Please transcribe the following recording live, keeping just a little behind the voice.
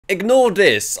Ignore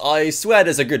this, I swear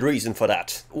there's a good reason for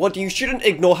that. What you shouldn't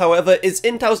ignore, however, is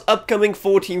Intel's upcoming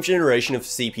 14th generation of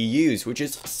CPUs, which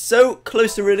is so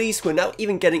close to release we're now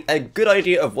even getting a good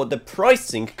idea of what the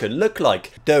pricing could look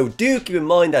like. Though do keep in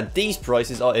mind that these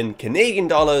prices are in Canadian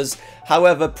dollars,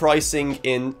 however pricing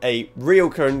in a real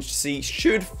currency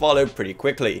should follow pretty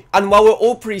quickly. And while we're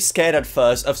all pretty scared at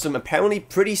first of some apparently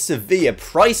pretty severe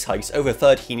price hikes over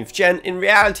 13th gen, in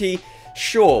reality,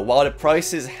 sure, while the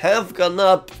prices have gone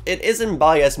up, it isn't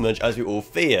by as much as we all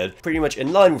feared, pretty much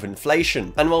in line with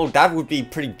inflation. And while that would be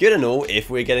pretty good and all if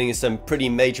we're getting some pretty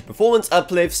major performance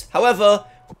uplifts, however,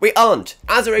 we aren't.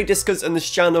 As already discussed on this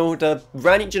channel, the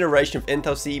brand new generation of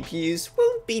Intel CPUs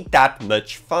won't be that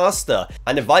much faster,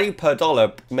 and the value per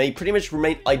dollar may pretty much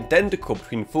remain identical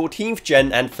between 14th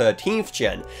gen and 13th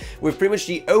gen, with pretty much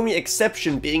the only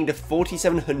exception being the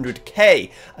 4700K,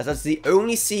 as that's the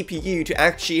only CPU to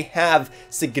actually have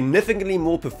significantly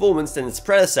more performance than its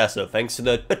predecessor thanks to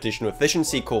the additional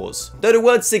efficiency cores. Though the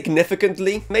word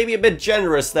significantly may be a bit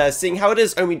generous there, seeing how it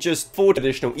is only just 4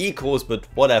 additional E-cores, but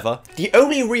whatever. The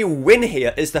only real win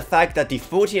here is the fact that the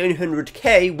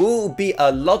 4900K will be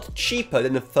a lot cheaper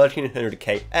than the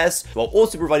 1300KS, while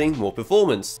also providing more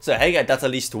performance. So hey, that's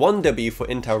at least one W for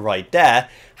Intel right there.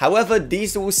 However,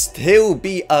 these will still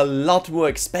be a lot more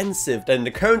expensive than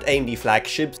the current AMD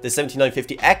flagships, the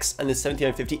 7950X and the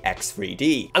 7950X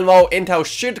 3D. And while Intel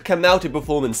should come out a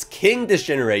performance king this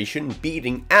generation,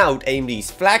 beating out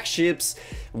AMD's flagships,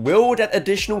 will that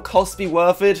additional cost be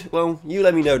worth it? Well, you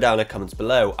let me know down in the comments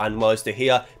below, and while you're still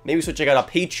here, maybe so check out our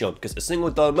Patreon, because a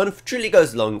single dollar a month truly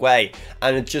goes a long way,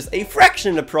 and it's just a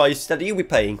fraction of the price that you'll be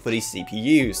paying for these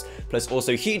CPUs. Plus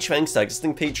also huge thanks to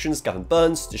existing patrons Gavin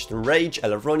Burns, Distant Rage,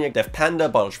 Ella Ronia, Dev Panda,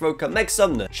 Barlosh Roka, Meg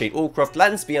Sumner, Shade Allcroft,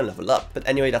 Lansby, and Level Up. But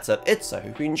anyway, that's it, so I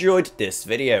hope you enjoyed this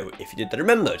video. If you did, then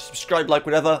remember to subscribe, like,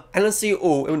 whatever, and I'll see you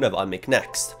all in whatever I make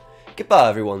next. Goodbye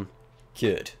everyone.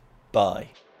 Goodbye.